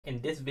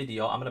in this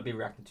video, I'm going to be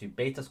reacting to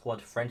Beta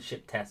Squad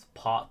Friendship Test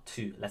Part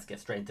 2. Let's get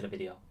straight into the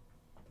video.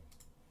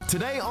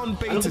 Today on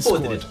Beta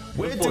Squad,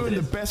 we're doing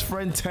the best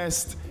friend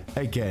test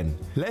again.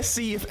 Let's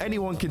see if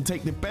anyone can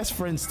take the best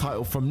friends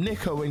title from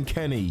Nico and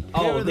Kenny.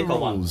 Here are the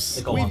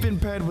rules. We've been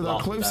paired with our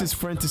closest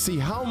friend to see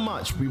how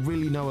much we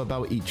really know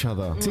about each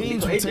other.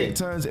 Teams will take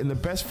turns in the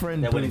best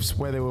friend booths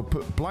where they will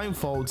put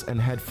blindfolds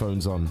and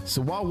headphones on.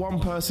 So while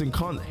one person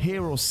can't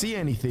hear or see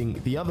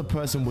anything, the other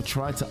person will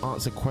try to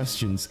answer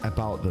questions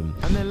about them.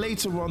 And then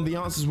later on, the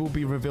answers will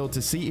be revealed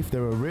to see if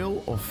they're a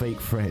real or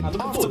fake friend.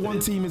 After one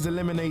team is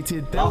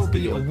eliminated, there will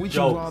be a would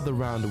you rather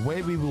round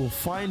where we will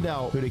find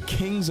out who the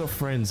kings of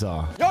friends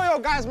are. Yo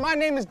guys, my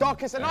name is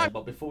Darkest and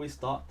But before we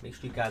start, make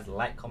sure you guys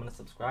like, comment and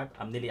subscribe.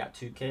 I'm nearly at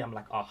 2k. I'm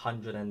like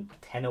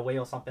 110 away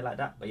or something like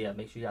that. But yeah,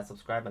 make sure you guys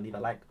subscribe and leave a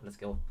like. Let's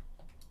go.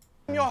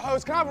 I'm your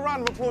host. Can I have a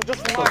round of applause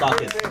just for my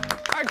Darkest.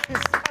 Thank you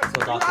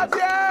So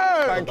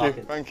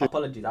Darkest. Thank you.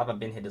 Apologies, I haven't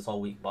been here this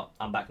whole week, but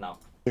I'm back now.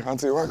 You can't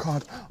do your work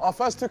hard. Our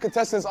first two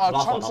contestants are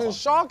Chunks and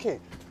Sharky.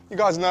 You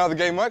guys know how the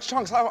game works.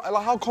 Chunks,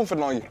 how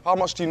confident are you? How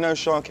much do you know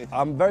Sharky?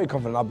 I'm very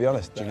confident, I'll be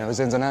honest. Do you know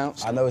his ins and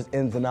outs? I know his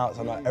ins and outs,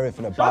 I know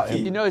everything about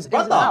him. You know his ins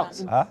and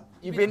outs? Huh?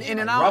 You've been in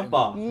and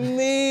out?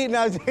 Me?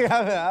 No, I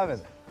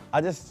haven't.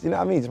 I just, you know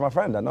what I mean, he's my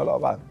friend, I know a lot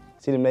about him.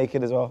 Seen him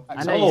naked as well.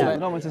 I know you You're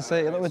not meant to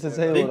say,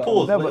 Big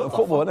pause. Remember,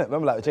 football, innit?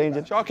 Remember, like,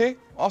 changing. Sharky,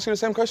 ask you the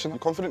same question. You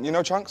confident you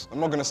know Chunks? I'm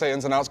not going to say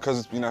ins and outs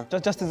because, you know.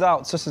 Just his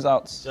outs, just the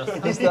outs.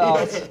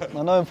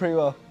 I know him pretty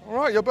well. All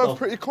right, you're both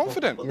pretty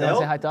confident. You want to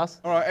say hi to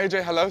us? All right,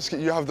 AJ, hello.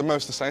 You have the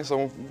most to say,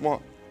 so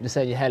what? Just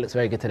saying your hair looks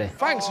very good today.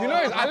 Thanks, you know,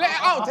 I let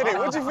it out today.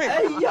 What do you think?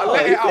 Hey, yo, I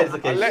let it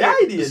out. I let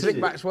it out.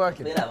 Slick back's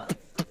working.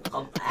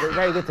 Look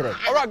very good today.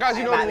 All right, guys,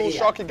 you know the rules.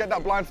 Sharky, get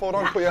that blindfold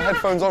on, put your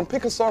headphones on,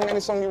 pick a song, any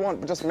song you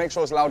want, but just make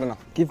sure it's loud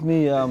enough. Give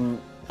me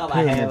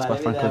Pyramids by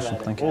Frank Ocean,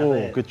 thank you.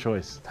 Oh, good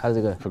choice. How does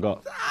it go?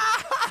 Forgot.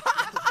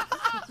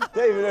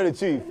 Don't even know the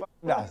truth.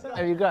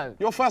 There you go.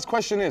 Your first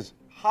question is,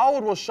 how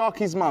old was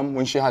Sharky's mum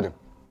when she had him?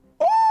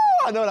 Oh,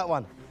 I know that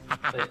one.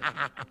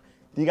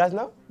 Do you guys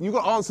know? You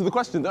got to answer the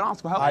question, don't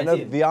ask for help. I know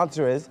the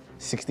answer is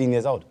 16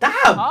 years old. Damn!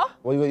 Huh?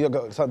 Well, you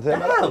got something to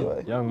say about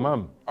that? Young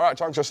mum. All right,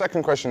 Chunks, your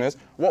second question is,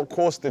 what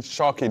course did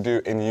Sharky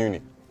do in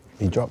uni?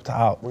 He dropped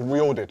out.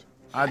 We all did.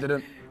 I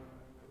didn't.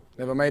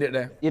 Never made it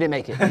there. You didn't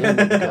make it. You didn't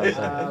make it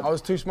I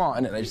was too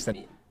smart, innit? They just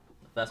said.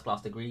 First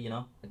class degree, you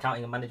know,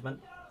 accounting and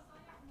management.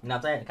 You know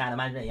what I'm saying? Accounting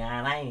and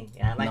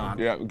management,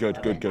 Yeah, good.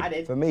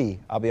 For me,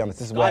 I'll be honest,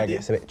 this is where it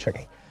gets a bit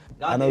tricky.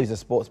 I know he's a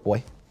sports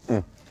boy,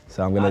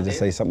 so I'm going to just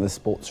say something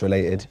sports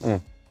related.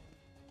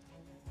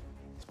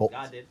 Sports.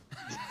 I did.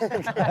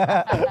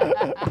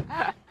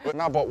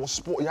 But what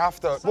sport you have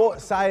to...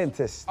 Sports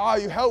scientist. Ah,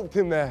 you helped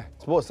him there.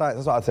 Sports science,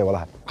 that's what I'd say,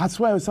 well, I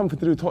swear it was something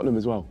to do with Tottenham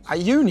as well. At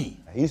uni?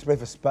 he used to play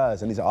for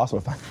Spurs and he's an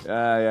Arsenal fan.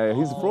 Yeah,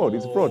 he's a fraud, He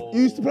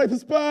used to play for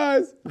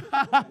Spurs.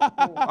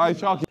 Alright,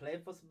 Sharky.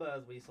 Playing for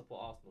Spurs where you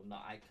support Arsenal, no,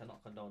 I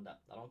cannot condone that.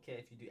 I don't care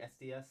if you do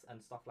SDS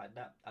and stuff like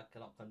that, I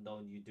cannot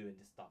condone you doing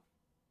this stuff.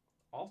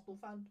 Arsenal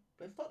fan,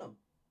 play for Tottenham.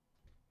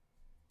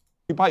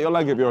 You bite your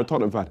leg if you're a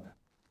Tottenham fan.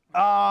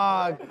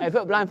 Hey,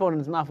 put a blindfold in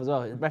his mouth as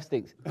well, his breast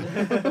stinks.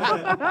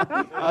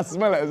 I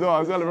smell it as well,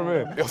 I smell it from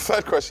here. Your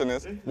third question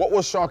is, what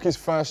was Sharky's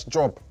first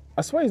job?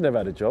 I swear he's never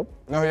had a job.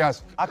 No, he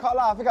has. I can't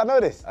lie, I think I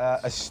know this.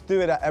 A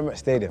steward at Emirates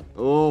Stadium.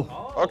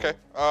 Oh. Okay,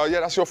 yeah,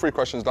 that's your 3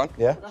 questions done.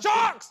 Yeah?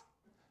 Sharks!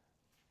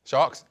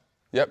 Sharks.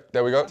 Yep,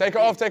 there we go. Take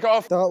it off.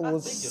 That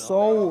was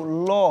so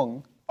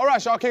long. All right,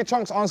 Sharky,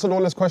 Chunks answered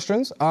all his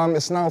questions.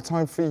 It's now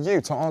time for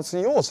you to answer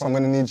yours. So I'm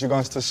going to need you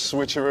guys to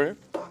switcheroo.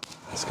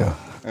 Let's go.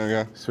 There we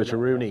go.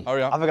 Switcheroony.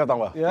 Hurry up. I think I've done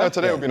well. No,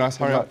 today would be nice.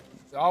 Hurry up.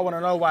 I want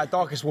to know why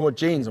Darkest wore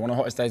jeans on one of the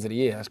hottest days of the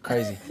year. That's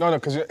crazy. No,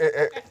 because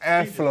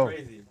airflow.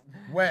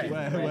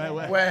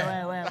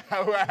 Where?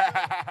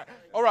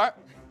 All right,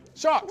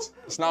 Sharks.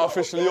 It's now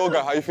officially your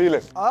go. How you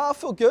feeling? I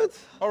feel good.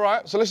 All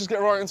right, so let's just get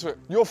right into it.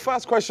 Your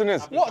first question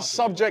is, what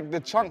subject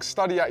did Chunks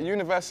study at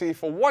university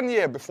for 1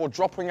 year before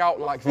dropping out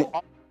like the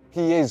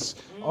he is?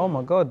 Oh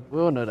my God,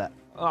 we all know that.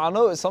 I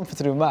know it's something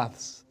to do with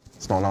maths.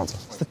 It's not an answer.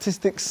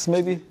 Statistics,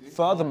 maybe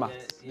further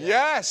maths.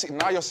 Yes,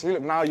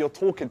 now you're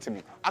talking to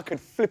me. I could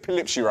flip your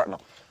lips you right now.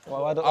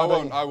 Well,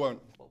 I won't.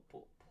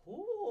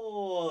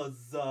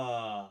 Pause.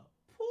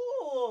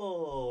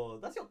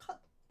 That's your cut.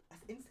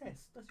 That's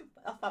incest.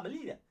 That's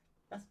familiar.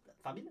 That's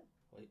familiar.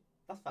 Wait,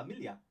 that's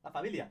familiar. That's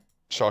familiar.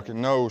 Sharky,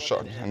 no,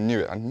 Sharky. I knew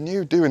it. I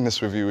knew doing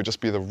this with you would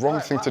just be the wrong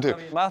thing to do.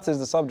 Maths is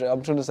the subject.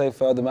 I'm trying to say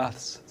further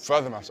maths.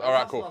 Further maths. All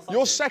right, cool.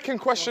 Your second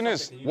question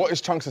is, what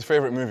is Chunks'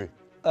 favourite movie?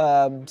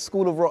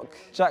 School of Rock,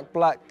 Jack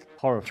Black.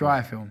 Horror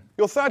Dry film.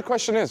 Your third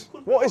question is,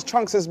 what is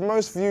Chunks'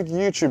 most viewed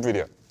YouTube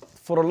video?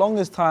 For the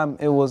longest time,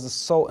 it was the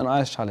Salt and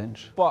Ice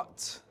Challenge.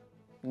 But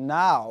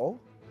now,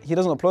 he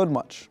doesn't upload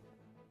much.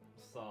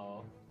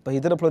 But he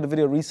did upload a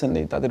video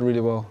recently that did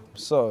really well.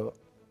 So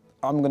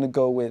I'm gonna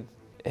go with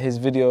his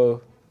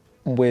video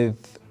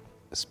with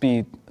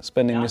Speed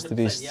spending Mr.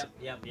 Beast's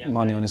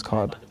money on his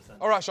card.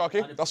 All right,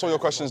 Sharky, that's all your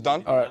questions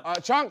done. All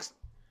right. Chunks.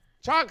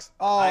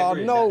 Oh,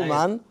 no,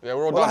 man. Yeah,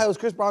 we're all well, done. it was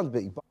Chris Brown's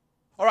beat.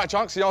 All right,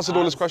 Chunks, he answered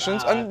all his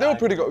questions, and they were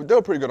pretty good. They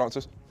were pretty good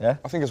answers. Yeah?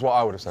 I think it's what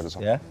I would have said as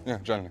well. Yeah? Yeah,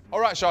 generally. All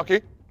right,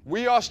 Sharky.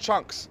 We asked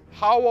Chunks,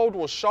 how old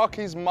was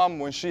Sharky's mum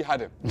when she had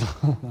him?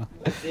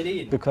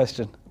 Good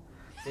question.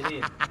 Sit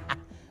in.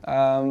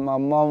 My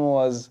mum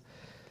was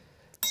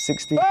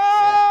 60.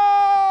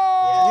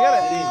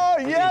 Oh,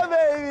 yeah,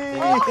 baby!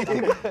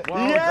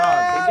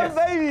 Yeah,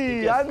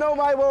 baby! I know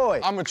my boy.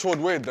 I matured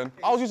weird then.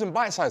 I was using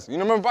bite size. You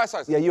remember bite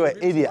size? Yeah, you were an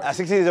idiot. At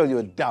 16 years old, you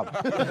were dumb.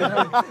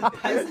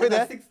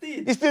 At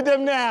 16. You still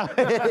dumb now.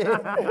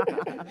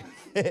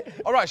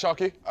 All right,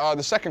 Sharky.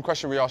 The second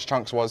question we asked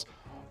Chunks was,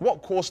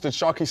 what course did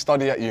Sharky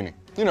study at uni?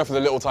 You know, for the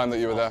little time that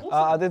you were there.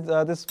 I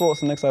did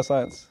sports and exercise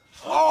science.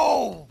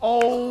 Oh!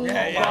 Oh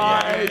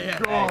my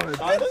God.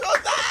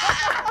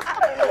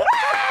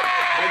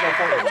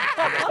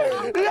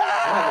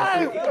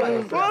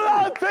 Well,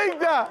 I'll take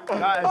that.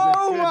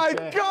 Oh my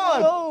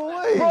God. No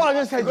way. Bro, I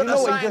just said, you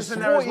know what, he just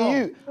sporty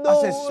you.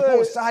 I said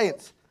sports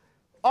science.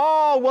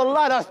 Oh, well,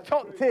 lad, that's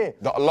chopped here.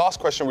 The last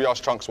question we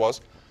asked Chunks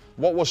was,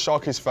 what was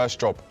Sharky's first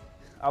job?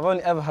 I've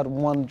only ever had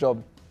one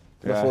job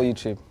before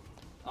YouTube.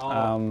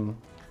 And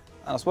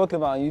I've spoken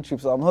about it on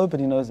YouTube, so I'm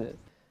hoping he knows it.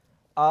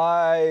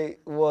 I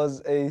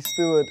was a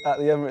steward at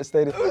the Emirates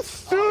Stadium.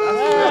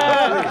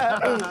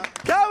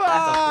 Come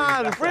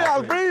on, 3 out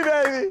of 3,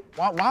 baby.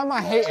 Why am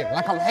I hating?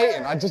 Like I'm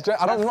hating. I don't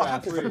know what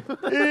happened.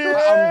 Yeah.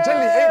 I'm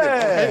generally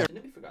hating.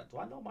 Let me figure out, do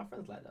I know my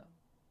friends like that?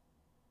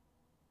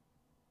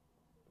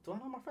 Do I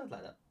know my friends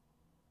like that?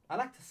 I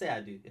like to say I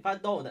do. If I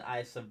don't, then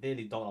I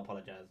severely don't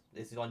apologize.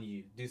 This is on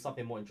you. Do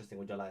something more interesting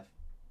with your life.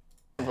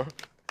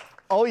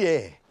 Oh,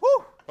 yeah.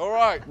 Woo. All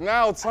right,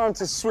 now time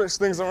to switch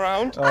things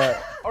around. All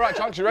right,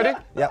 Chunks, you ready?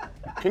 Yep.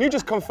 Can you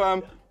just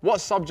confirm what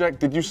subject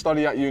did you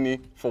study at uni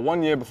for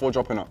 1 year before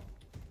dropping out?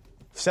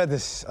 I've said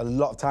this a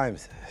lot of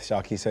times,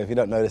 Sharky, so if you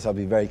don't know this, I'll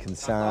be very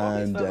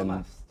concerned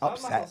and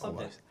upset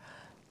almost.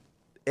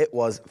 It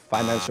was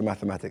financial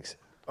mathematics.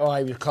 Oh,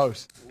 he was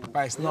close.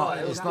 But it's not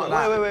that. Wait,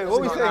 what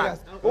are we saying, guys?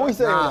 What are we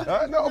saying?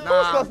 No, of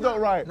course that's not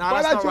right. No,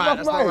 that's not right.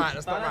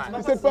 That's not right.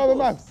 He said further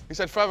maths. He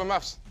said further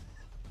maths.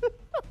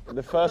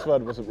 The first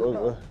word was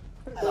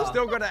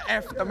Still got to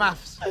F the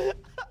maths.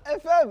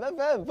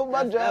 FM, put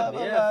my job.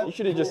 Yeah. You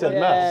should have just said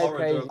maths.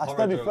 I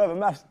studied further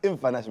maths in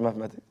financial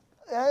mathematics.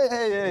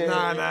 Hey.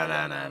 No.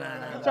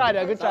 Try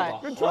that, good try.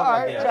 Good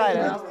try. Try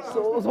that.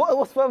 So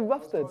what's further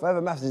maths then?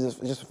 Further maths is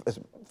just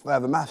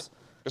further maths.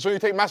 It's when you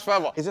take maths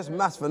further. It's just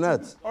maths for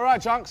nerds. All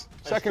right, Chunks.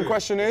 Second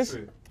question is,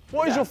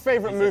 what is your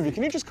favourite movie?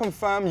 Can you just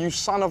confirm, you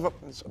son of a...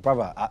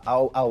 Brother,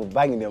 I'll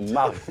bang in your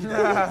mouth.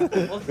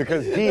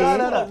 Because he,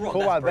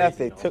 for my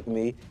birthday, took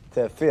me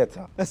to a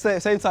theatre. Let's say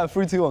it same time.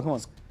 3, 2, 1. Come on.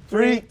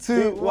 3,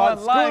 2,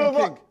 1. Lion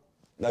King.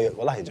 No,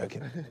 you're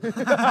joking.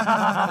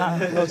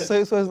 No, so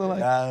it's not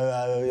like.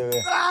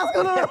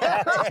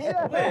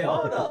 Wait,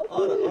 hold on.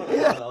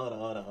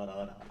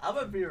 I'm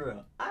gonna be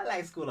real. I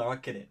like School of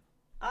Rock, innit?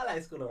 I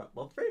like School of Rock.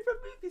 My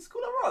favorite movie,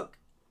 School of Rock.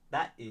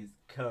 That is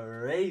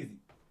crazy.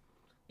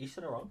 Each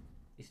to the wrong.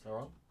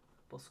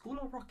 But School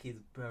of Rock is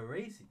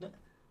crazy. Not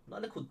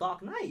a little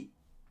Dark Knight.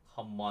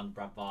 Come on,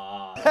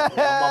 brother.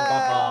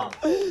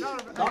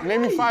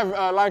 Name me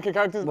 5 Lion King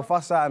characters.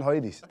 Mufasa and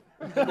Hoides.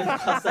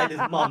 Mufasa and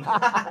his mum.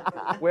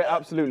 We're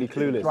absolutely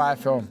clueless. Right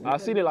film.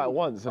 I've seen it like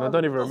once and I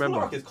don't even School of remember.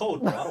 Rock is cold,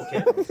 bro. I don't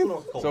care. School of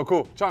Rock is cold. So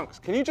cool. Chunks,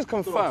 can you just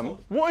confirm,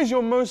 what is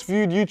your most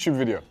viewed YouTube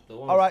video?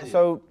 All right,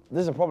 so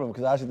this is a problem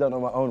because I actually don't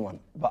know my own one.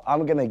 But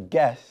I'm going to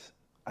guess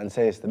and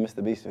say it's the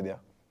Mr. Beast video.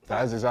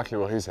 That is exactly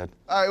what he said.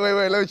 All right,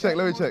 wait, let me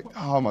check.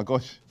 Oh my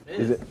gosh.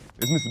 Is it?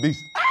 It's Mr.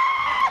 Beast.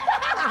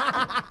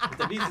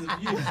 The Beast is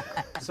views.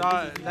 So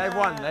they've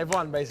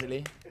won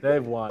basically.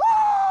 They've won.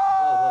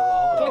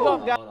 Hold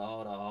on.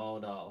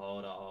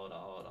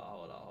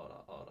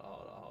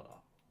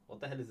 What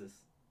the hell is this?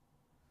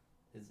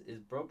 Is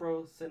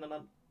bro sitting on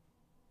a...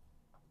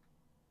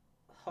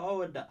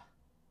 Hold up.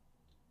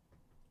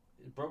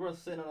 Is bro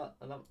sitting on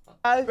a...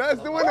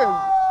 That's the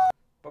winner.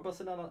 Bro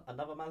sitting on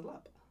another man's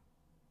lap.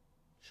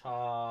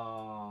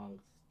 Chonks.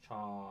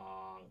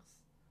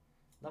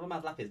 Another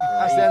man's lap is great.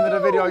 That's the end of the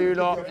video, you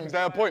lot. Is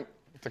there a point?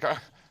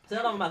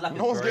 Another man's lap is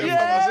No one's great. getting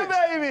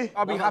Yeah, baby!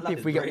 I'll be happy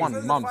if we get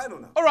one, mum.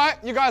 All right,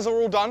 you guys are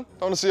all done.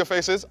 Don't want to see your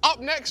faces. Up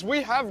next,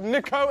 we have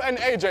Nico and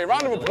AJ.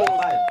 Round of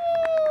applause.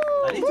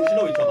 At least we should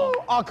know each other.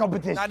 Our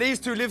competition. Now these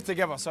two live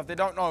together, so if they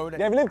don't know,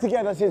 then... They've lived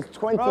together since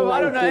 2019. Bro, I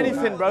don't know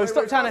anything, bro.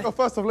 Stop trying to...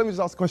 First off, let me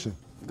just ask a question.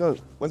 Go.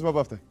 When's my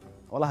birthday?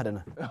 Well, I don't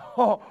know.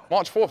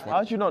 March 4th, man.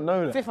 How did you not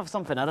know that? 5th of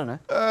something, I don't know.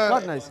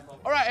 God knows.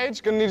 All right,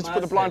 Age, gonna need you to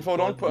put the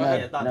blindfold on. Put her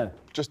head. No,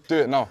 Just do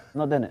it now.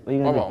 not doing it. What are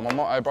you gonna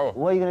Brother, hey, brother.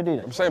 What are you gonna do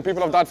then? I'm saying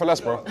people have died for less,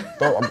 bro.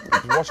 Don't,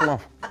 watch your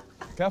mouth.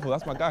 Careful,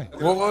 that's my guy.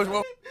 People have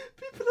died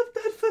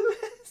for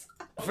less.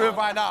 We'll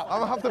find out. I'm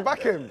gonna have to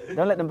back him.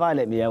 Don't let them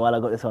violate me, while I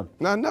got this on.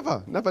 No,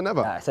 never.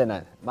 Alright, say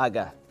no. My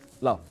guy.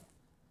 Long.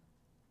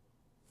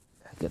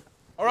 Good.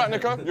 All right,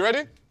 Nico, you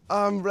ready?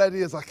 I'm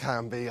ready as I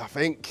can be, I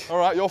think. All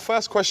right, your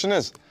first question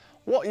is,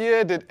 what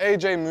year did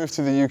AJ move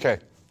to the UK?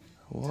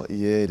 What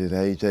year did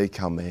AJ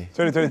come here?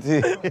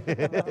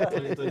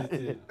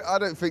 2022. I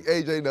don't think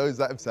AJ knows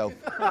that himself.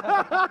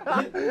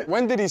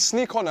 When did he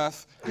sneak on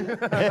Earth?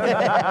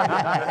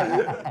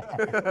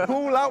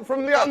 Pull out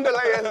from the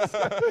underlayers.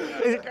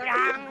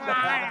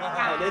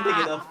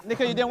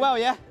 Nico, you doing well,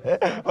 yeah?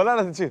 Well,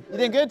 that's the tune. You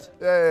doing good?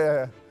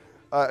 Yeah.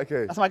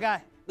 Okay. That's my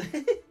guy.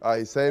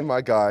 He's saying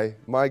my guy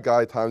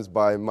times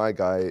by my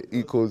guy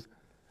equals.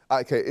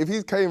 Okay, if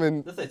he came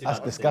in. That's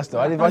disgusting.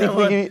 I didn't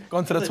think you.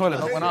 Gone to the toilet,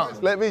 not went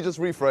out. Let me just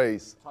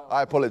rephrase.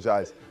 I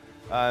apologise.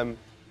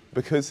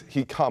 Because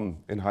he come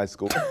in high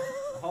school.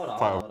 Hold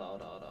on.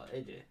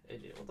 AJ,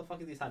 what the fuck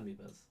is these hand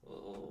movements?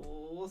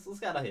 What's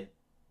going on here?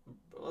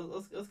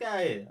 What's going on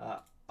here?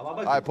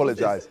 I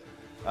apologise.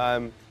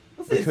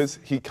 Because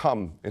he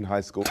come in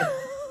high school.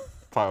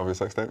 Fight over your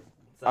sex tape.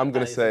 I'm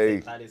gonna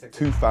say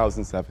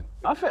 2007.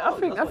 I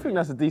think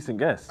that's a decent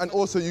guess. And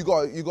also, you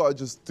gotta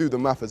just do the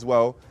math as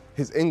well.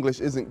 His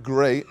English isn't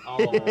great.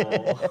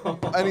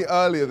 Any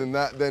earlier than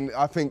that, then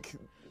I think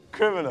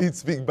he'd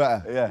speak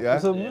better. Yeah.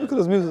 So look at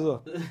those moves as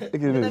well. Look at the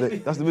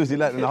moves. That's the moves he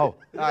learned in the hole.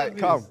 All right,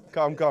 come.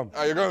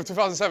 You're going with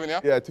 2007, yeah?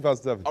 Yeah,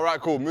 2007. All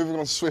right, cool. Moving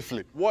on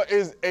swiftly. What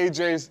is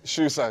AJ's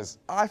shoe size?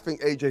 I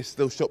think AJ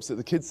still shops at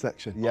the kids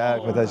section. Yeah,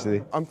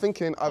 potentially. I'm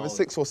thinking either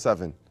 6 or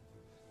 7.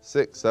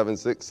 6, 7,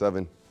 6,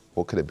 7.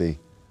 What could it be?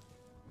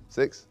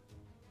 6,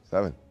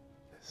 7.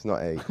 It's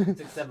not 8.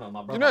 6, 7, my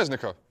brother. You know,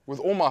 Nico, with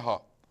all my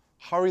heart,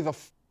 hurry the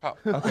f up.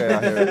 Okay,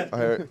 I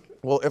hear it.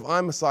 Well, if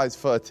I'm a size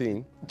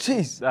 13.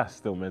 Jeez. That's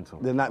still mental.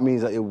 Then that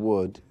means that it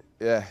would.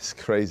 Yeah, it's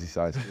crazy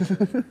size.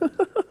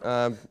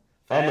 I'm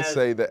gonna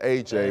say that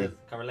AJ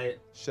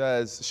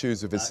shares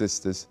shoes with his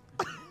sisters.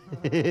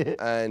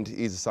 And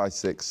he's a size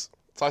 6.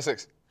 Size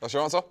 6. That's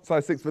your answer?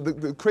 Size 6,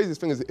 but the craziest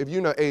thing is if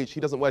you know age,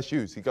 he doesn't wear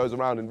shoes. He goes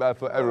around in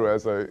barefoot everywhere,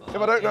 so if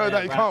I don't know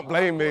that, you can't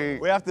blame me.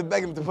 We have to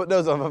beg him to put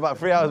those on for about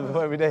 3 hours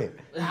before every day.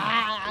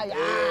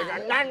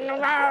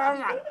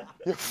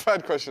 Your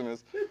third question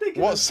is,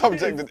 what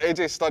subject did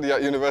AJ study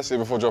at university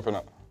before dropping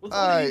out?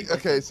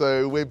 Okay,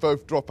 so we're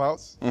both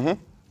dropouts.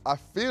 I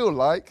feel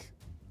like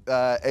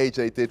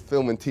AJ did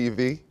film and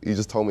TV. He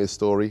just told me a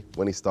story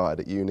when he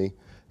started at uni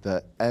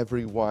that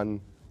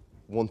everyone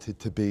wanted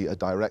to be a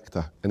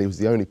director, and he was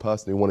the only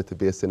person who wanted to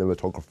be a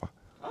cinematographer.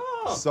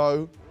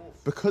 So,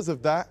 because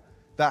of that,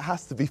 that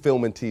has to be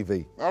film and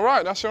TV. All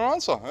right, that's your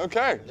answer.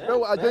 Okay. You know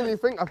what I genuinely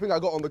think? I think I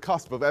got on the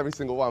cusp of every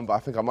single one, but I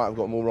think I might have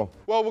got them all wrong.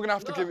 Well, we're gonna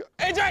have to give you...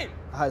 AJ!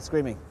 I heard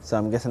screaming, so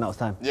I'm guessing that was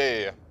time.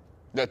 Yeah,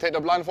 take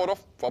the blindfold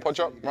off before I punch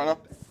you up right now.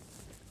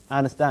 I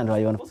understand why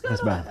you want to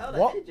piss Brown.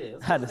 What?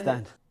 I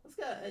understand. What's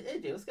going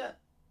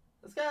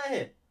on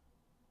here?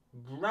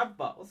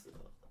 Brabba,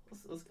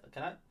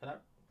 can I?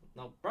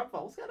 No,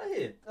 Brabba, what's going on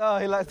here? Oh,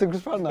 he likes to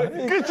Chris Brown now.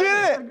 Good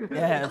shit!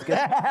 Yeah, that's good.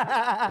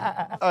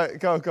 All right,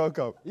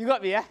 go. You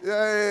got me, yeah?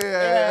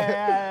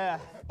 Yeah.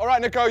 All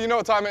right, Nico, you know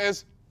what time it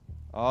is?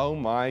 Oh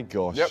my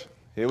gosh. Yep.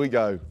 Here we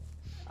go.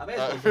 I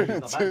bet it's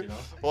not bad, you know.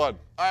 1. All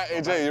right,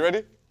 AJ, you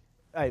ready?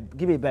 Hey,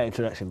 give me a better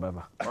introduction,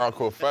 brother. All right,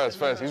 cool. First.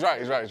 He's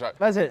right.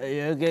 That's it.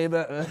 Yeah, okay,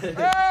 but...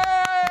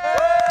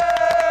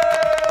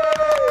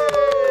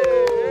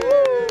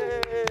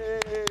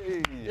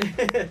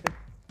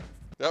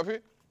 You happy?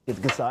 It's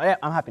a good start. Yeah,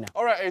 I'm happy now.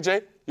 All right,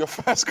 AJ, your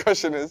first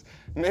question is,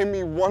 name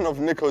me one of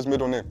Nico's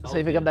middle names. So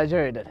you think I'm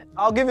Nigerian then?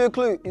 I'll give you a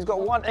clue. He's got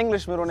one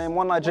English middle name,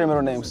 one Nigerian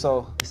middle name,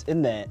 so... It's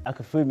in there,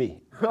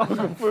 Akafumi.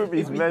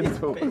 Akafumi's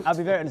mental. I'll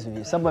be very honest with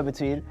you, somewhere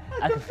between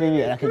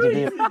Akafumi and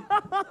Akajibi.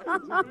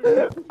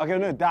 Okay,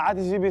 no, Dad,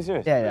 is you being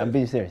serious? Yeah, I'm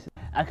being serious.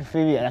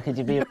 Akafumi and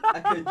Akajibi.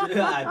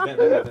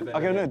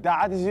 Okay, no,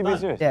 Dad, is you being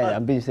serious? Yeah,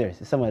 I'm being serious.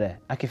 It's somewhere there.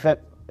 Akifep.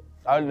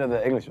 I only know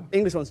the English one.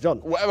 English one's John.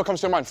 Whatever comes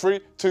to your mind. 3,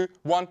 2,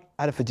 1.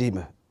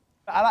 Adafajima.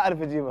 I like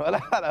Adafajima. I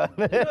like that.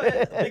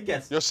 Big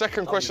guess. Your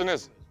second question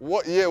is,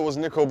 what year was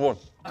Nico born?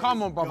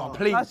 Come on, brother,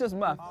 please. That's just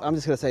math. I'm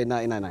just going to say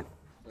 1999.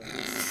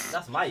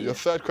 That's my year. Your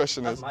third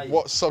question is, my year.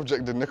 what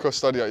subject did Nico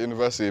study at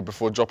university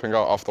before dropping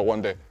out after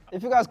one day?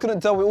 If you guys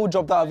couldn't tell, we all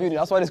dropped out of uni.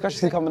 That's why this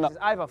question is coming up.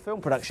 It's either film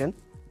production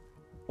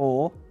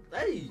or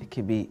Hey. it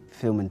could be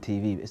film and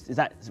TV. Is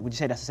that, would you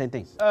say that's the same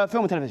thing?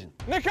 Film and television.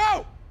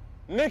 Nico!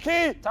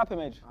 Nicky! Tap him,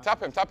 Age.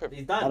 Tap him.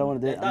 He's done. I don't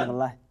want to do it, He's I'm not done. going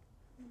to lie.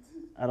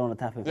 I don't want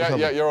to tap him.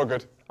 Yeah, you're all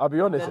good. I'll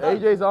be honest,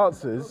 AJ's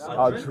answers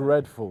are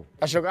dreadful.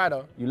 That's your guy,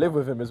 though. You live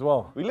with him as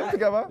well. We live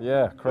together?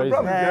 Yeah, crazy.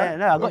 No,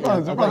 I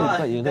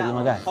got you. You're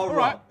my guy. All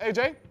right,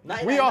 AJ,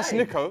 we asked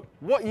Nico,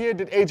 what year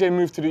did AJ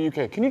move to the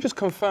UK? Can you just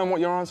confirm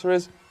what your answer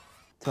is?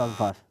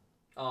 2005.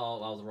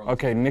 Oh, I was wrong.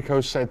 Okay,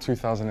 Nico said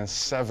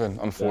 2007,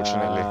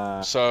 unfortunately.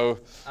 So,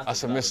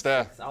 that's a miss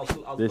there.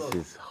 This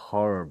is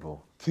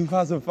horrible.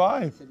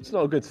 2005. It's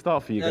not a good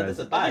start for you Yeah, guys. this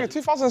is Yeah, bad.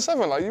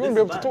 2007, like, you wouldn't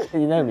be able to talk.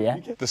 You know me, yeah?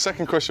 The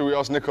second question we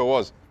asked Nico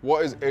was,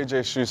 what is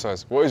AJ's shoe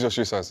size? What is your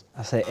shoe size?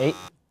 I say 8.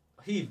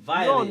 He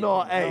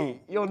violated.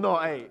 You're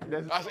not 8.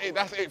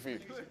 That's 8 for you.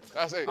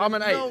 That's 8. I'm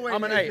an 8.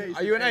 I'm an 8.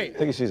 Are you an 8?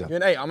 Take your shoes off. You're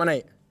an 8. I'm an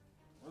 8.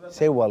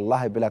 Say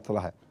wallahi billahi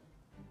talahi.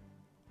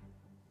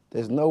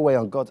 There's no way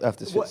on God's earth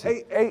this fits.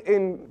 What, 8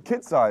 in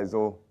kid size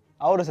or?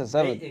 I would have said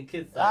 7. 8 in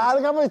kids. Look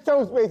how much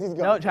toe space he's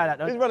got. Don't try that.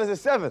 His brother's a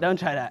 7. Don't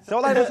try that. So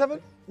what line is 7?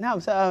 No,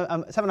 I'm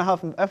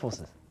 7.5 in Air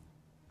Forces.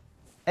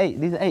 8.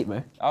 These are 8,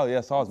 bro. Oh,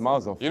 yeah, so I was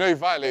miles off. You know you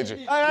violated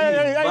you.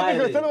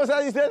 Hey, tell me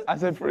what you said. I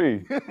said 3.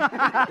 You guys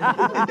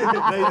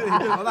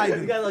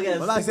don't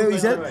get I say what you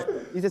said.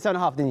 You said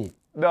 7.5, didn't you?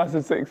 No, I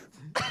said 6.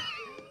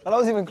 And I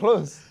was even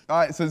close. All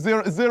right, so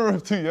 0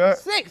 of 2, yeah?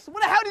 6?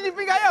 What the hell did you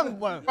think I am?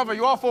 Brother,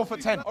 you are 4 for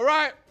 10. All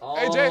right,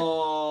 AJ.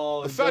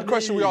 Oh, The third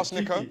question we asked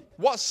Nico.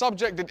 What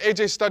subject did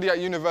AJ study at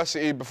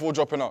university before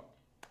dropping out?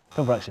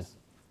 Film production.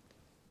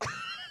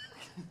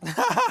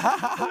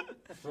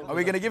 Are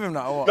we going to give him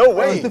that or what? No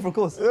way. Different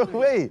course. No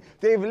way.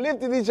 They've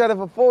lived with each other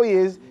for 4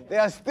 years. They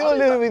are still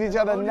living with each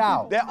other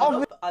now. They're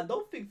I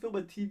don't think film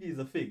and TV is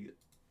a thing.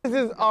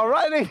 offices are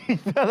right next to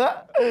each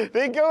other.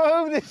 They go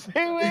home the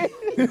same way.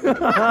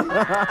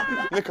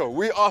 Nico,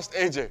 we asked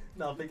AJ.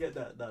 No, forget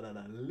that. No.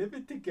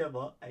 Living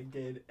together and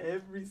getting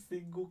every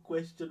single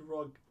question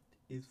wrong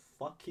is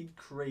fucking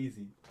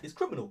crazy. It's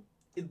criminal.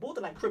 It's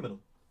borderline criminal.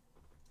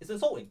 It's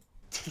insulting.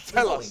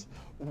 Tell us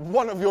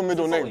one of your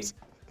middle names.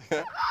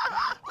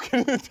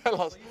 Can you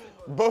tell us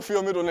both of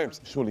your middle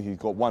names? Surely he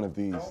got one of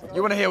these.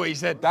 You want to hear what he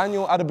said?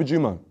 Daniel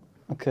Adebajuma.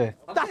 Okay.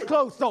 That's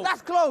close, though.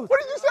 That's close. What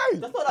did you say?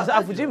 That's not Is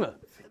that Alfajima?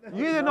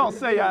 You did not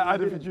say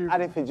Adefajuma.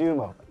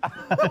 Adefajuma.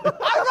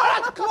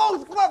 That's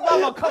close,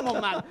 brother. Come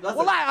on, man.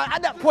 Well,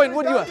 at that point,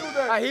 what do you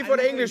want? He thought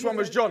the English one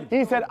was John.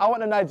 He said, I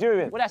want a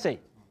Nigerian. What did I say?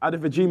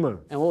 Adefajima.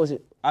 And what was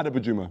it?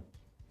 Adebajuma.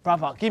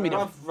 Brother, give me the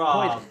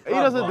point. He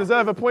doesn't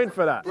deserve a point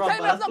for that. Bruv,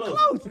 That's not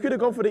close. You could have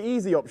gone for the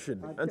easy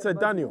option and said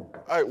Daniel.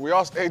 All right, we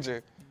asked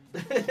AJ.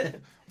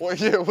 What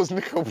year was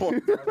Nico born?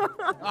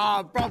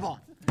 Brother.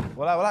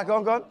 Well, go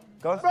on.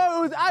 Bro,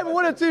 it was either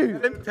 1 or 2.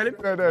 Tell him.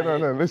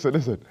 No.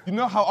 Listen. You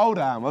know how old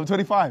I am? I'm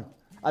 25.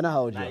 I know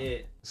how old you are.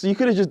 So you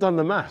could have just done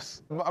the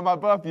maths. My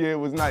birth year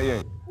was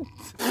 98.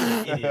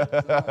 Idiot.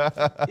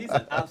 He's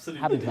an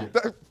absolute idiot.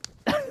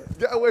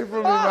 Get away from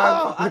me,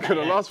 man. Nico,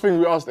 the last thing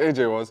we asked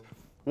AJ was,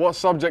 what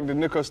subject did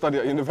Nico study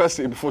at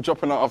university before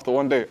dropping out after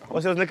one day?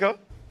 What's yours, Nico?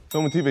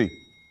 Film and TV.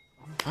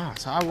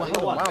 So I'm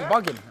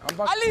bugging.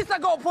 At least I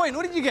got a point.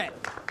 What did you get?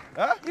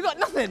 Huh? You got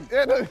nothing.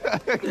 Yeah, no.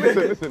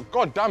 Listen.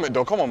 God damn it,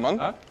 though. Come on, man.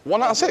 Huh?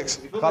 1 out of 6.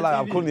 Can't lie,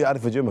 I'm calling you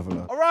Adefajuma from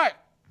now. All right.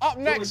 Up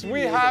next, we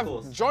TV, have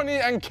of course. Johnny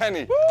and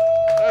Kenny.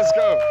 Let's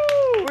go.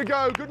 Here we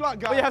go. Good luck,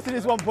 guys. You have to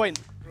this 1 point.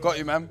 Got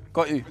you, man.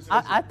 Got you.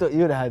 I thought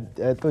you would have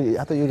had. I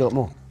thought you got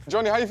more.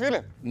 Johnny, how you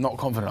feeling? Not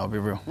confident, I'll be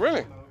real.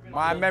 Really?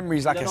 My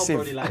memory's like a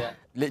sieve.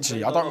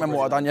 Literally, I don't remember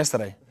what I done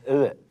yesterday.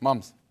 Is it?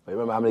 Mum's. Wait,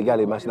 remember how many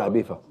galley matched that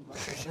FIFA?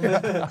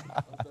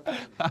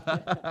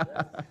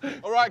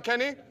 All right,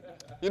 Kenny.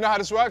 You know how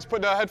this works.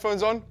 Put the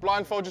headphones on,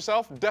 blindfold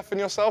yourself, deafen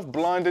yourself,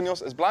 blinden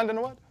yourself. Is blind in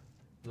the word?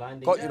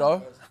 Blinding. Got you,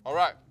 though. All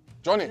right.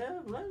 Johnny,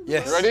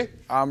 Yes. you ready?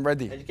 I'm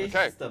ready. Education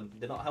Okay. system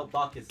did not help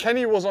darkest.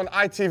 Kenny was on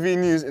ITV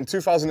News in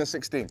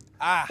 2016.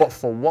 But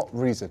for what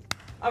reason?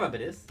 I remember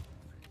this.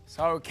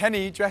 So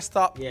Kenny dressed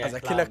up Yeah, as a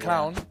killer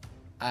clown, clown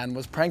and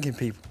was pranking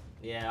people.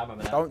 Yeah, I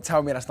remember that. Don't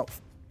tell me that's not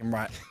f***ing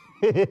right.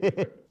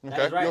 Okay,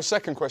 right. your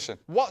second question.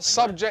 What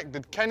subject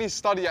did Kenny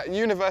study at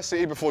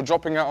university before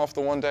dropping out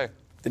after one day?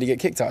 Did he get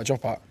kicked out of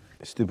dropout?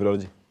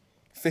 Stupidology.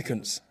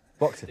 Thickens.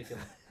 Boxing.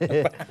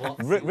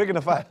 Rigging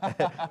the fight.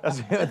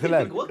 That's what you had to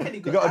learn. What can he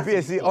You got a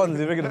BSc ons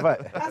in rigging the fight.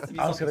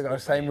 I was going to go the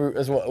same route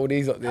as what all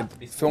these lot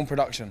did. Film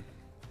production.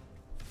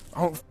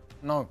 I don't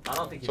know. I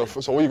don't think he So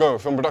did. where you going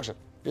with film production?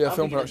 Yeah, I don't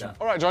film think he did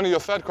production. All right, Johnny, your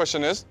third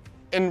question is,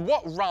 in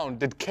what round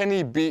did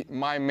Kenny beat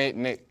my mate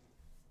Nate?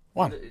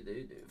 One.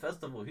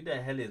 First of all, who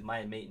the hell is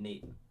my mate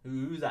Nate?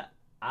 Who's that?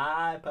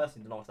 I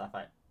personally did not watch that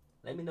fight.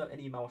 Let me know if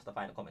any of you watched the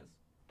fight in the comments.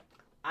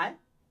 I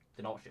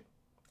did not watch it.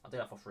 I'll do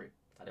that for free.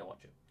 I didn't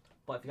watch it.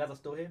 But if you guys are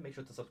still here, make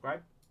sure to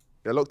subscribe.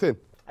 Yeah, locked in.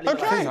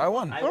 Okay, I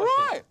won. all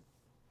right.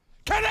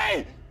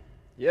 Kenny!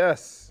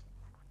 Yes.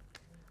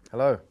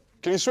 Hello.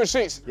 Can you switch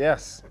seats?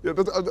 Yes. Yeah,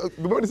 the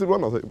moment he said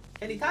one, I was like,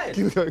 Any tired?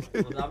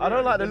 I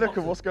don't like the look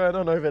of what's going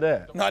on over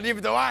there. No,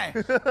 neither do I.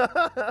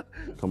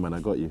 come on, I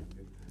got you.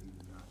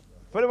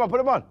 Put him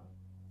on.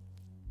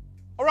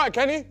 All right,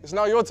 Kenny, it's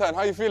now your turn.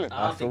 How you feeling?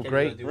 I feel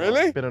great.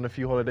 Really? Been on a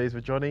few holidays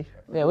with Johnny.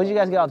 Yeah, what did you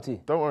guys get up to?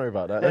 Don't worry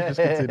about that. Let's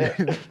just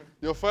continue.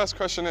 Your first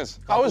question is,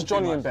 how is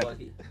Johnny in bed?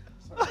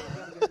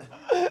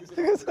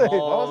 What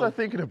was I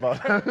thinking about?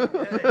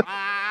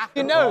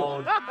 You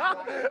know.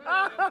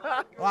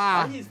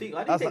 Why do you think?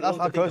 Why do you take long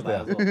to think close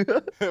about it as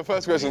well? Your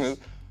first question is,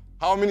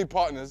 how many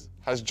partners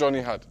has Johnny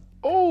had?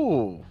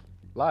 Oh,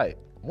 like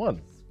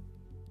 1.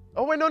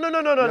 Oh wait, no. Let me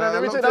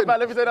locked take that in. back.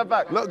 Let me take that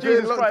back. Locked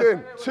Jesus in, locked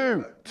Christ.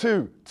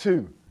 in. 2. You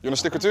wanna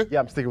stick with 2? Yeah,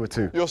 I'm sticking with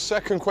 2. Your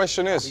second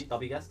question is,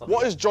 Double guess,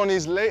 what is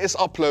Johnny's latest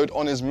upload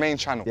on his main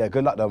channel? Yeah,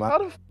 good luck though, man. How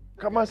the f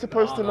am I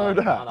supposed to know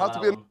that? How to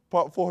be in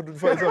part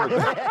 437.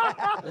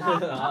 I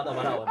don't know about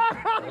that one.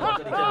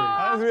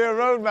 Has to be a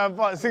roadman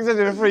part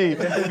 603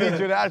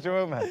 featuring the actual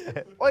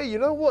roadman. Wait, you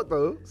know what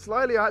though?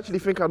 Slightly, I actually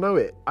think I know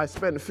it. I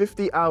spent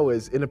 50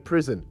 hours in a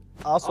prison.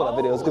 I saw that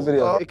video. It was a good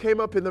video. It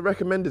came up in the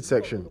recommended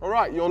section. All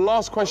right, your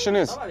last question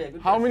is,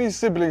 how many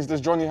siblings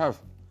does Johnny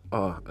have?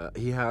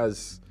 He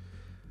has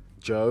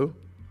Joe,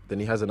 then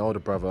he has an older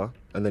brother,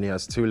 and then he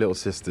has 2 little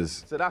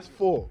sisters. So that's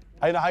 4.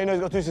 How you know he's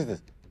got 2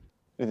 sisters?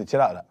 You need to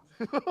chill out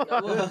with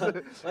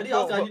that. Why do you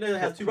ask how you know he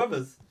has 2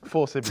 brothers?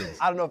 4 siblings.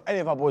 I don't know if any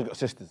of our boys got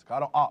sisters. I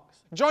don't ask.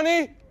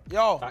 Johnny!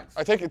 Yo. Facts.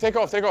 Take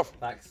off.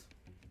 Facts.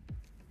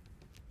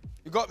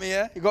 You got me,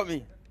 yeah? You got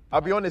me.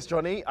 I'll be honest,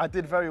 Johnny, I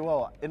did very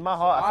well. In my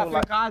heart, I feel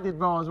like... I did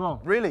well as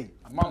well. Really?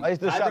 I used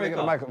to shout at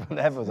the microphone,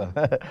 the headphones on.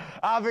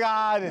 I think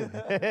I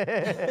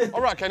did.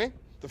 All right, Kenny.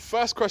 The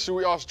first question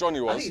we asked Johnny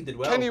was, he did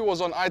well. Kenny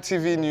was on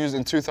ITV News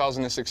in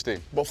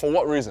 2016, but for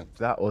what reason?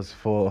 That was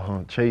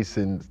for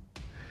chasing,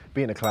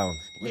 being a clown.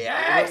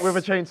 Yes! With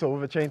a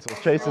chainsaw,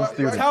 chasing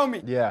students. Tell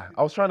me. Yeah,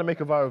 I was trying to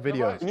make a viral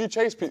video. Can you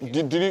chase people?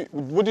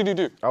 What did you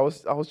do? I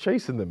was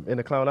chasing them in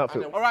a clown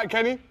outfit. All right,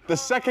 Kenny. The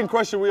second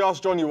question we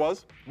asked Johnny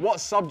was, what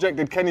subject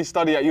did Kenny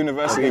study at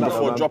university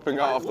before dropping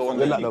out after one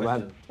day?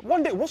 Man.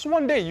 One day? What's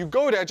one day? You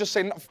go there, just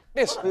say,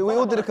 this. We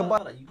all did a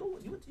combined. You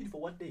went to uni for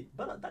 1 day,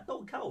 but that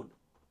don't count.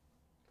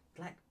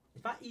 Like,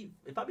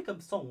 if I become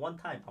song 1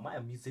 time, am I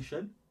a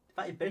musician? If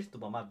I eat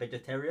vegetable, am I a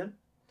vegetarian?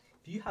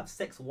 If you have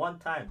sex 1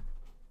 time,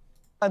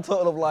 A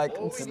total of like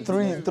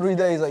 3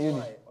 days at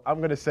uni.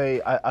 I'm gonna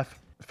say I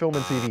film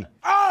and TV.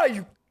 Ah,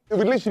 you. We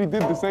literally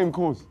did the same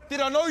course.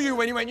 Did I know you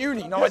when you went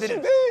uni? No, Yes, I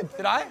didn't. you did.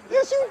 Did I?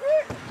 Yes, you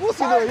did. Of course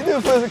you know, you did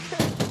it first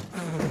kid.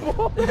 I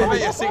bet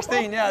you're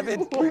 16, yeah, I did.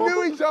 We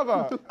knew each other.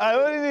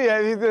 What did he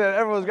do? He did it.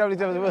 Everyone's grabbing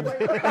each other's wood.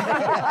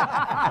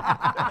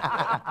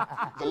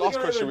 The last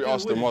question we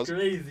asked him was,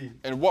 crazy.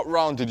 in what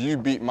round did you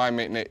beat my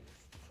mate Nate?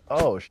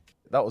 Oh,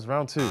 that was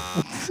round 2.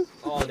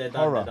 Oh, they're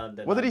done.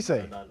 What did he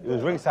say? He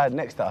was ringside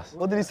next to us.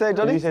 What did he say, Johnny?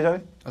 What did he say,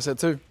 Johnny? I said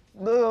 2.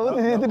 No, what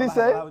did he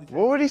say?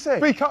 What would he say?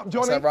 Speak up, I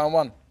Johnny. said round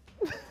 1.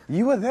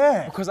 You were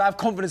there. Because I have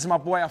confidence in my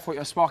boy, I thought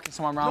you're sparking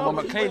someone round 1,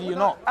 but clearly you're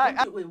not.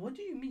 Wait, what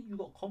do you mean you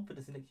got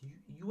confidence in it?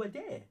 You were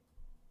there.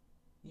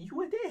 You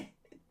were there.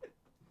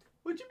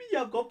 What do you mean you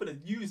have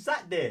confidence? You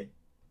sat there.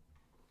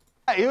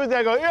 He was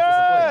there going,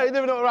 yeah! He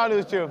never know what round he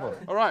was cheering for.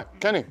 All right,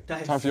 Kenny,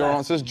 time for your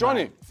answers.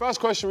 Johnny, first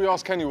question we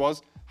asked Kenny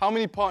was, how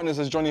many partners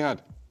has Johnny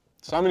had?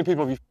 So how many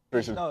people have you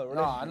recently? No,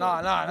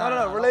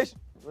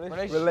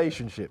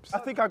 Relationships. I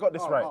think I got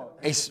this right.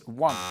 It's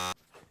 1.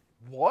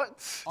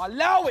 What?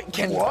 Allow it,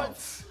 Kenny. What?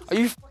 Are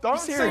you Don't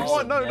say serious?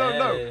 1. No.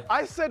 Yeah.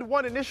 I said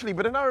 1 initially,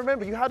 but then I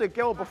remember you had a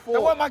girl before.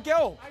 That wasn't my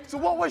girl. So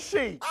what was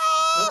she?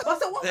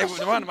 They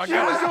weren't my She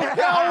was girl. your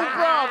girl,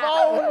 bruv.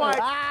 Oh my.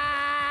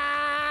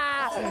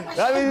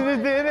 That means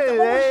he did it.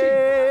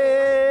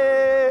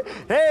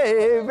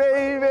 Hey,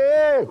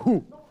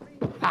 baby.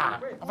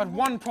 I've had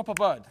 1 proper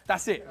bird.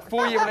 That's it.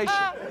 4-year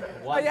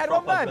relationship. Oh, you had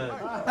 1 bird.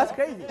 That's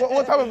crazy.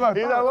 What type of bird?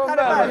 He's had 1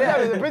 bird.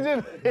 yeah. He's a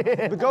pigeon.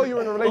 The girl you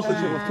were in a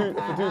relationship with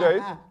for 2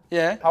 days.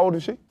 Yeah. How old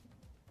was she?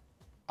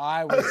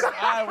 I was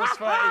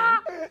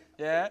 13.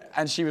 Yeah.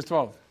 And she was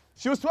 12.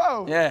 She was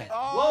 12. Yeah.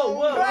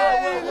 Whoa.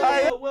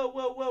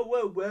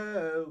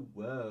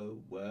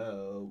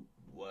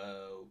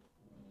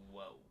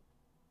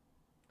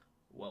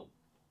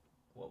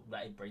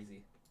 That is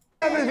crazy.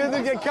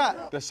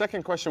 The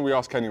second question we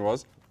asked Kenny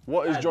was,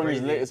 what is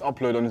Johnny's latest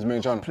upload on his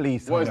main channel?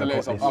 Please tell What is me the I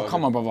latest got upload? Oh,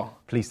 come on, brother.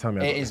 Please tell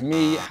me. It is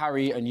me,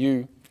 Harry, and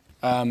you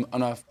on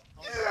a...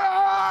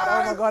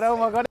 Oh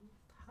my God.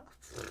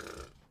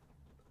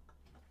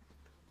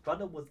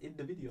 Brother was in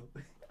the video.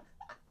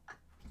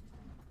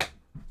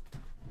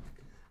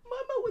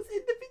 Mama was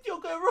in the video,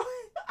 go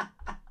right.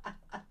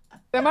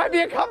 There might be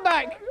a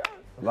comeback.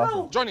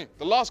 Johnny,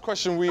 the last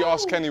question we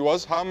asked Kenny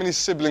was, how many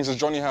siblings does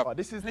Johnny have?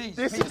 This is Please,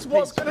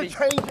 what's please, going to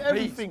please, change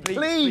everything.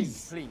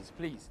 Please.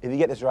 Please. If you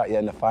get this right, you're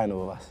in the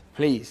final with us.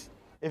 Please.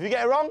 If you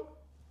get it wrong,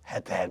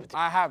 head to head.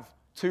 I have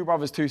 2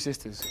 brothers, 2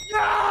 sisters.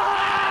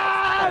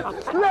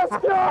 Let's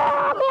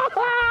go!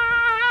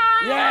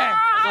 Yeah!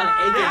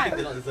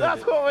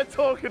 That's what we're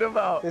talking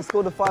about. They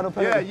scored the final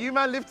penalty. Yeah, you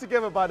man live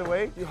together, by the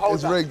way.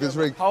 It's rigged, it's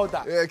rigged. Hold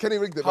that. Yeah, Kenny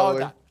rigged it, by Hold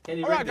the way. that.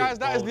 All right, guys,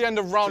 that is the end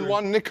of round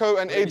 1. Nico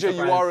and AJ,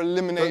 you are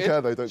eliminated. Don't care,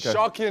 though, don't care.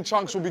 Sharky and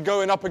Chunks will be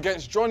going up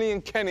against Johnny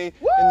and Kenny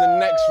in the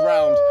next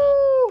round.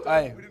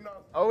 Hey,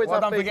 Always well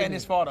have done for faith getting in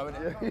this far, though,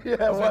 isn't it?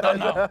 Yeah, well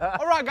done.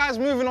 All right, guys,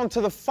 moving on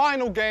to the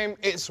final game.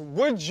 It's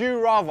Would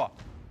You Rather.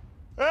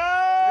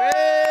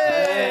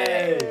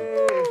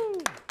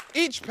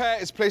 Each pair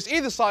is placed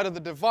either side of the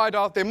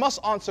divider. They must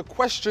answer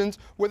questions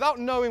without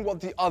knowing what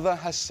the other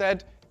has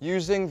said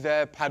using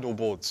their paddle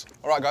boards.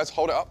 All right, guys,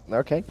 hold it up.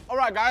 Okay. All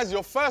right, guys,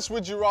 your first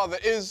Would You Rather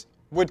is,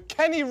 would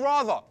Kenny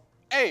rather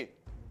A,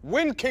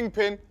 win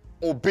Kingpin,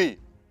 or B,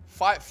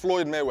 fight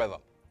Floyd Mayweather?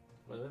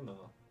 I'm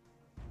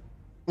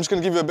just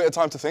going to give you a bit of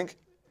time to think.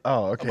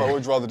 Oh, okay. About what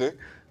would you rather do?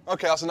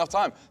 Okay, that's enough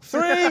time.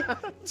 3,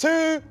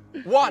 2,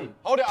 1.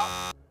 Hold it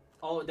up.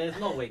 Oh, there's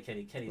no way,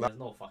 Kenny. There's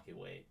no fucking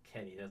way.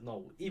 Kenny, there's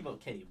no... Even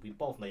Kenny, we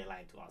both know you're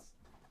lying to us.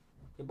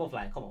 You're both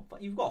lying. Come on,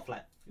 but you've got to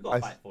fight. You've got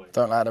to fight for it.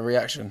 Don't like the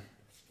reaction.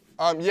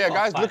 Yeah,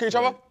 guys, look at each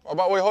other.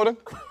 About what you're holding.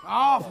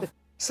 Oh, for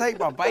sake,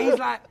 bro. But he's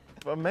like...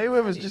 But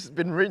Mayweather's just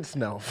been rinsed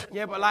now.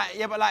 Yeah, but like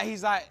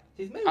he's like...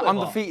 He's Mayweather.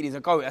 Undefeated, he's a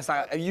GOAT. It's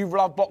like, if you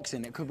love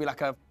boxing, it could be like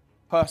a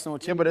personal...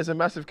 Yeah, but there's a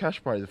massive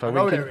cash prize if I I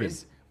know win there Kingpin.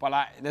 is, But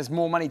like, there's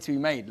more money to be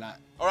made. Like.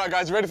 All right,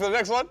 guys, you ready for the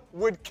next one?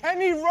 Would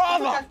Kenny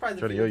rather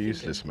Johnny, you're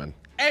useless, man.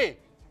 A,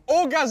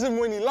 orgasm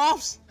when he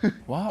laughs,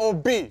 What? or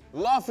B,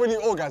 laugh when he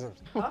orgasms?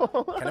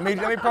 Let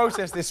me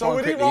process this So one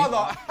would he quickly.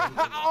 rather,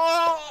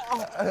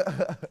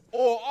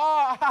 or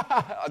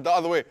the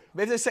other way?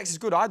 But if the sex is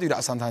good, I do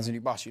that sometimes when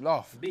you bust, you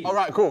laugh. B. All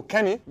right, cool.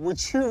 Kenny, would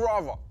you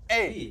rather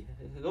A, B.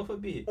 Go for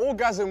B.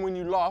 orgasm when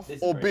you laugh, This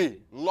is or B,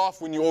 crazy.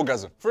 laugh when you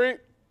orgasm? 3,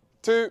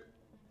 2,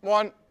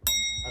 1. Okay,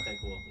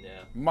 cool. Yeah.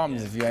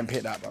 Mums, if you ain't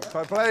picked that, bro.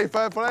 Fair play,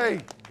 fair play.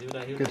 He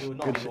would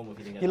not be normal if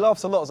he didn't get He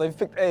laughs a lot, so if you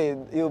picked A,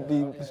 he'll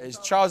be... His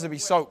trousers be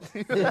soaked.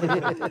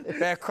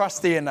 They're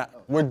crusty in that.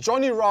 Would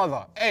Johnny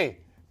rather A,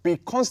 be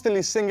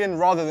constantly singing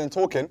rather than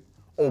talking,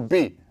 or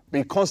B,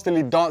 be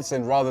constantly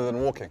dancing rather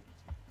than walking?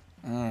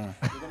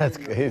 That's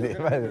crazy.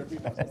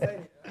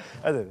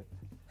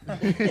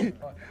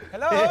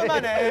 Hello, my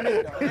name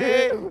is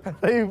Hey,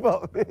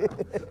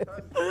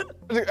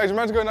 do you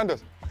mind to go in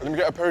Nando's? Let me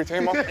get a Perry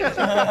Tamer,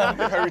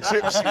 Perry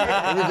chips,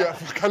 let me get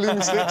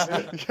halloumi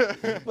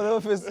sticks. But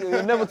if it's,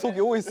 you never talk,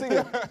 you always sing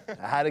it.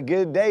 I had a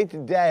good day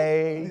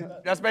today.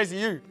 That's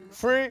basically you.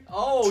 3,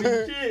 Oh,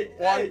 2, shit.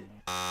 1. Hey.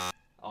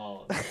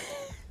 Oh, no.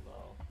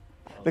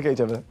 Look at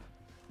each other.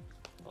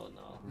 Oh,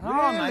 no.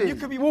 Oh, man, you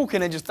could be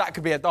walking and just, that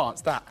could be a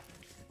dance, that.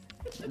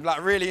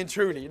 Like, really and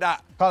truly,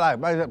 that. Can't lie,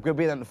 man, could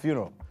be at the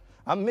funeral.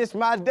 I miss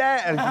my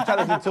dad, and you're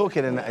trying to keep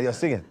talking and you're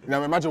singing.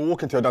 Now imagine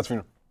walking to your dad's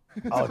funeral.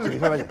 Oh, true.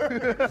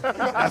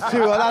 That's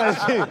true.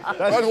 That's true. That's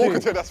Imagine walking to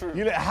true. your dad's funeral.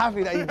 You look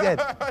happy that he's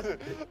dead.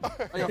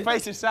 Your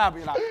face is sad, but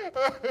you're like...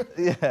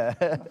 Yeah.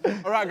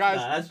 All right, guys,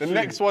 that's the true.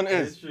 next one That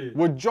is, is true.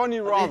 would Johnny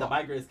rather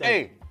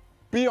A,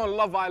 be on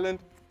Love Island,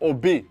 or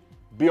B,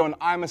 be on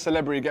I'm a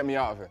Celebrity, Get Me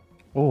Out of Here?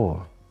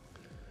 Oh.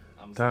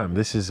 Damn,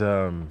 this is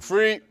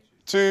 3,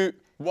 2,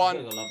 1.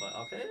 I'm gonna love it.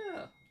 Okay,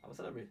 yeah. I'm a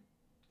celebrity.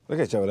 Look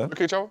at each other.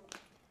 Okay, Joe.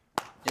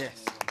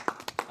 Yes.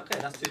 Okay,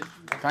 that's two.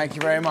 Thank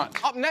you very much.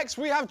 Up next,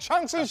 we have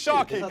Chunks and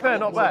Sharky. fair,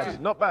 not bad,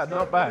 not bad,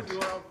 not bad.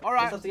 All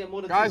right, Let's have to get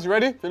more than guys, two. you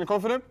ready? Feeling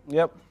confident?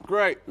 Yep.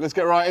 Great, let's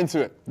get right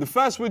into it. The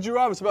first would you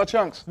rather is about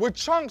Chunks. Would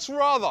Chunks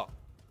rather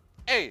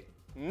A,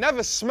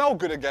 never smell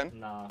good again,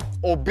 Nah.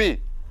 or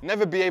B,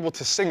 never be able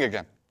to sing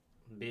again?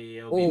 B.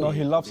 No,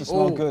 he loves to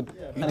smell good.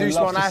 You And do he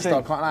smell loves to nice sing.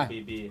 though, can't lie. B.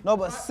 B. No,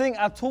 but sing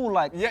at all,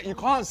 like, Yeah, you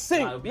can't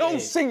sing. Nah, it'll be Don't A.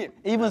 sing it.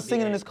 even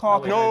singing in his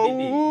car. No, wait,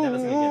 B. Never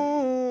sing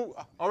again.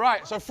 All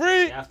right, so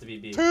 3, It has to be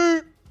B.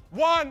 2,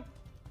 1.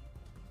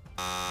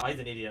 Oh, he's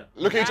an idiot.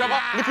 Look at each other.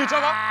 Look at each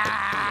other.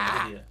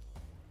 He's an idiot.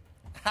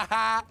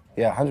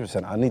 Yeah,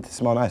 100%. I need to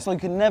smell nice. So you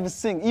can never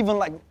sing. Even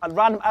like a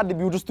random ad-lib,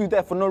 you'll just do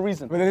that for no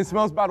reason. But then it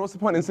smells bad. What's the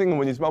point in singing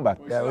when you smell bad?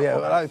 Yeah,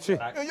 that's true.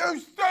 You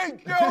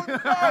stink, you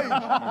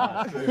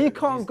stink! He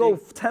can't go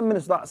 10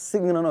 minutes without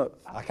singing a note.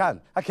 I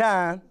can.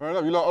 Fair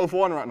enough, you lot 0 for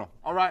 1 right now.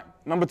 All right,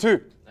 number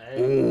 2.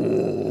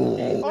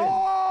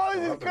 Oh,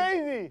 this is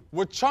crazy!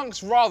 Would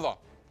Chunks rather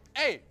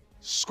A,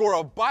 score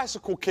a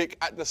bicycle kick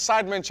at the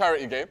Sidemen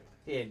charity game,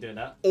 He ain't doing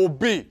that. or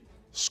B,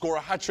 score a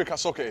hat trick at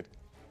Soccer Aid?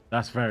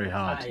 That's very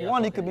hard.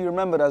 One, he could be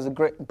remembered as a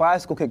great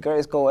bicycle kick,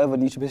 greatest goal ever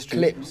in YouTube history.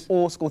 Clips.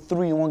 Or score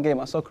 3 in one game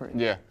at soccer.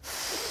 Yeah.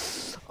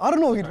 I don't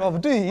know what he'd rather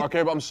do.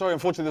 Okay, but I'm sorry,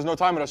 unfortunately there's no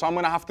time with us, so I'm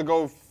gonna have to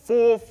go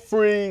 4,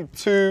 3,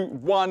 2,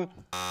 1.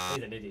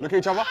 He's an idiot. Look at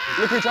each other.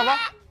 Look at each other.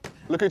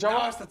 Look at each Now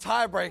other. it's the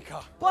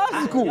tiebreaker.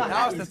 Bicycle.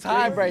 Now it's the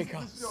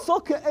tiebreaker.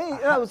 Soccer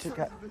 8. That was...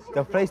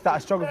 The place that I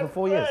struggled for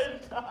 4 years.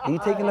 Are you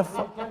taking the...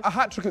 A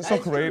hat trick at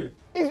Soccer Aid.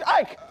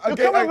 Ike, you're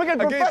Against- coming up against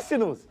against-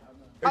 professionals.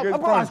 against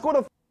Bro, I France.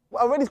 scored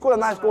I already scored a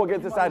nice goal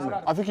against the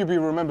Sidemen. I think you'd be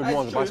remembered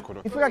more as a bicycle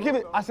though. You think I give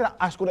it? I said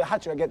I scored a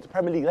hat trick against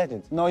Premier League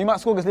legends. No, you might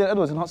score against Leon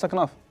Edwards in the second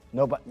half.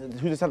 No, but who's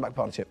the centre-back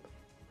partnership?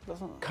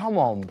 Come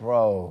on,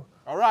 bro.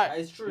 All right, That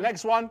is true.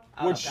 next one.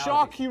 Would that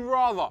Sharky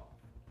rather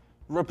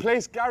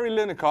replace Gary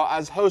Lineker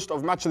as host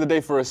of Match of the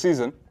Day for a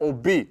season, or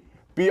B,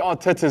 be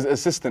Arteta's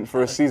assistant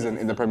for a season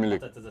in the Premier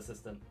League? That's his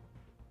assistant.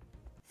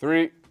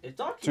 3, It's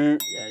dark. 2,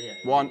 Yeah.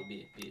 1.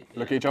 B.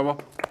 Look at each other.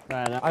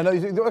 I know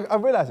you. I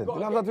realised it. You know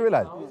what I'm about to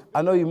realise?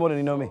 I know you more than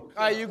you know me.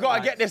 Hey, you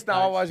gotta get this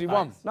now, otherwise you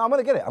won. No, I'm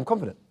gonna get it. I'm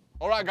confident.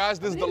 All right, guys,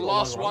 this is the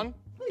last one.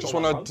 Just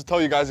want to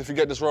tell you guys, if you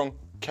get this wrong,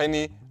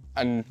 Kenny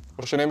and,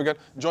 what's your name again?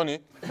 Johnny.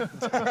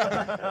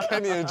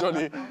 Kenny and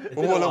Johnny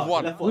will have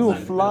won. We were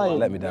flying.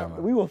 Let me down,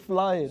 man. We were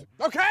flying.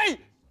 Okay,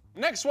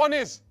 next one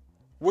is,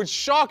 would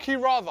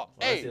Sharky rather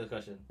I see A, the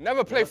question.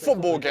 never play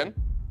football again,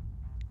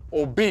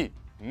 or B,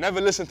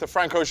 never listen to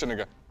Frank Ocean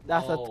again?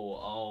 That's a...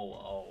 Oh.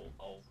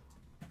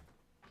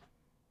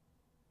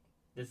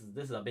 This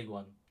is a big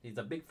one. He's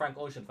a big Frank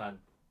Ocean fan.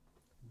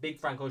 Big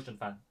Frank Ocean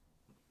fan.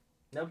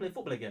 Never play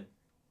football again.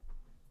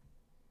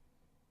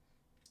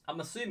 I'm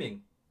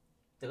assuming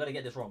they're gonna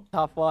get this wrong.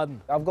 Tough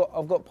one. I've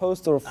got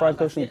poster of Frank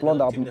that's Ocean's it. Blonde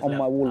Two album minutes on my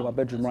left. wall in my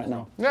bedroom right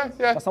now. Yeah.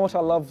 That's how much I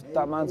love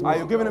that man's Are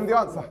music. you giving him the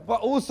answer?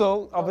 But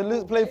also, I've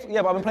been playing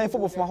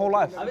football for my whole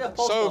life. I mean, a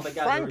poster So of a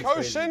guy Frank who's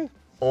crazy. Ocean,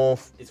 or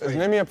It's is crazy.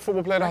 name me a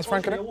football player that has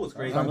Frank in it? Ocean was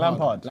crazy.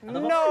 Lampard.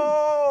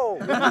 No!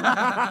 No,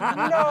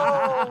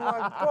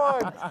 my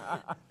God.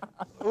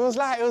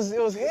 It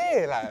was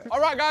here, like. All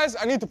right, guys,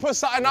 I need to put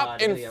something Nah, up I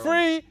didn't in get it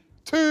 3,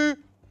 2,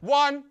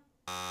 1.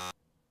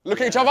 Look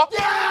at each other.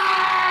 Look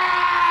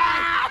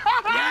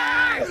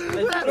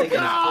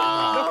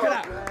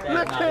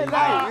at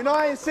that. You know,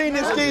 I ain't seen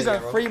this geezer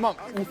in 3 months.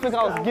 You think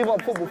I was give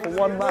up football for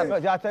one man?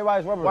 Look, I'll tell you why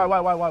it's robbery.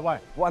 Why?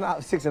 1 out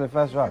of 6 in the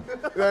first round.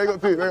 They got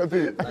 2. You know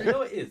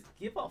what it is?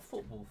 Give up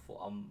football for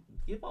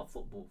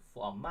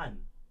a man.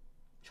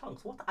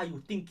 Chunks, what are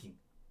you thinking?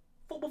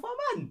 Football for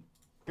a man.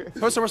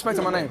 Put some respect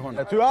on my name, come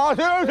on. 2.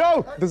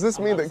 Does this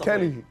mean that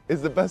Kenny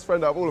is the best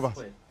friend out of all of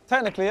us?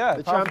 Technically, yeah.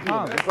 The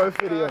champion in both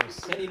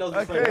videos. Kenny knows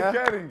Okay,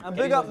 Kenny. And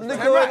big up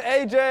Nico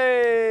and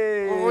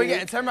AJ. What are we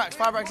getting? 10 racks,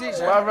 5 racks each?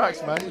 5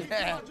 racks, man.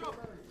 Yeah.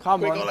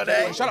 Come on.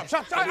 Holiday. Shut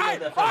up.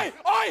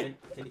 Oi!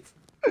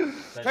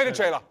 Play the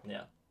trailer.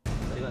 Yeah.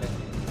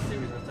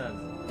 Series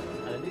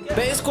returns. But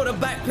it's got a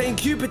back playing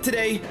Cupid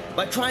today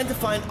by trying to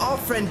find our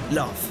friend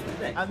Love.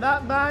 And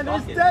that man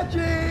is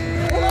Deji!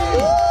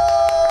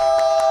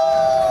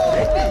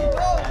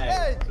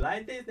 Hey,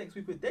 blind days next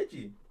week with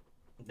Deji.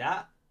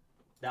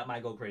 That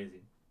might go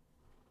crazy.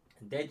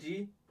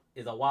 Deji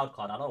is a wild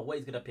card. I don't know what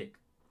he's gonna pick,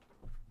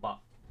 but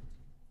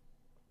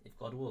if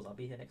God wills, I'll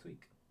be here next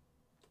week.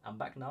 I'm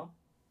back now.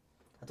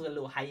 I took a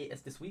little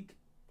hiatus this week.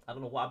 I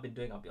don't know what I've been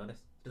doing. I'll be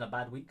honest. It's been a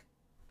bad week.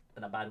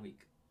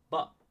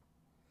 But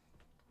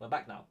we're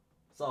back now.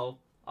 So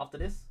after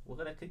this, we're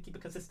gonna keep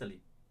it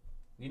consistently.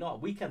 You know,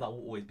 weekends I will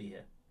always be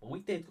here. But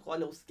weekdays got a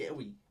little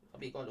scary. I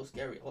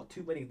got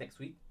 2 weddings next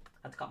week.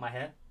 Had to cut my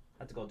hair.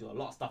 Had to go do a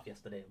lot of stuff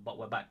yesterday. But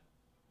we're back.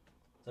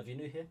 So if you're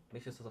new here,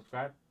 make sure to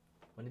subscribe.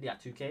 We're nearly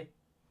at 2K.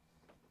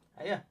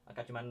 And yeah, I'll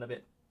catch you man in a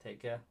bit. Take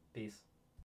care. Peace.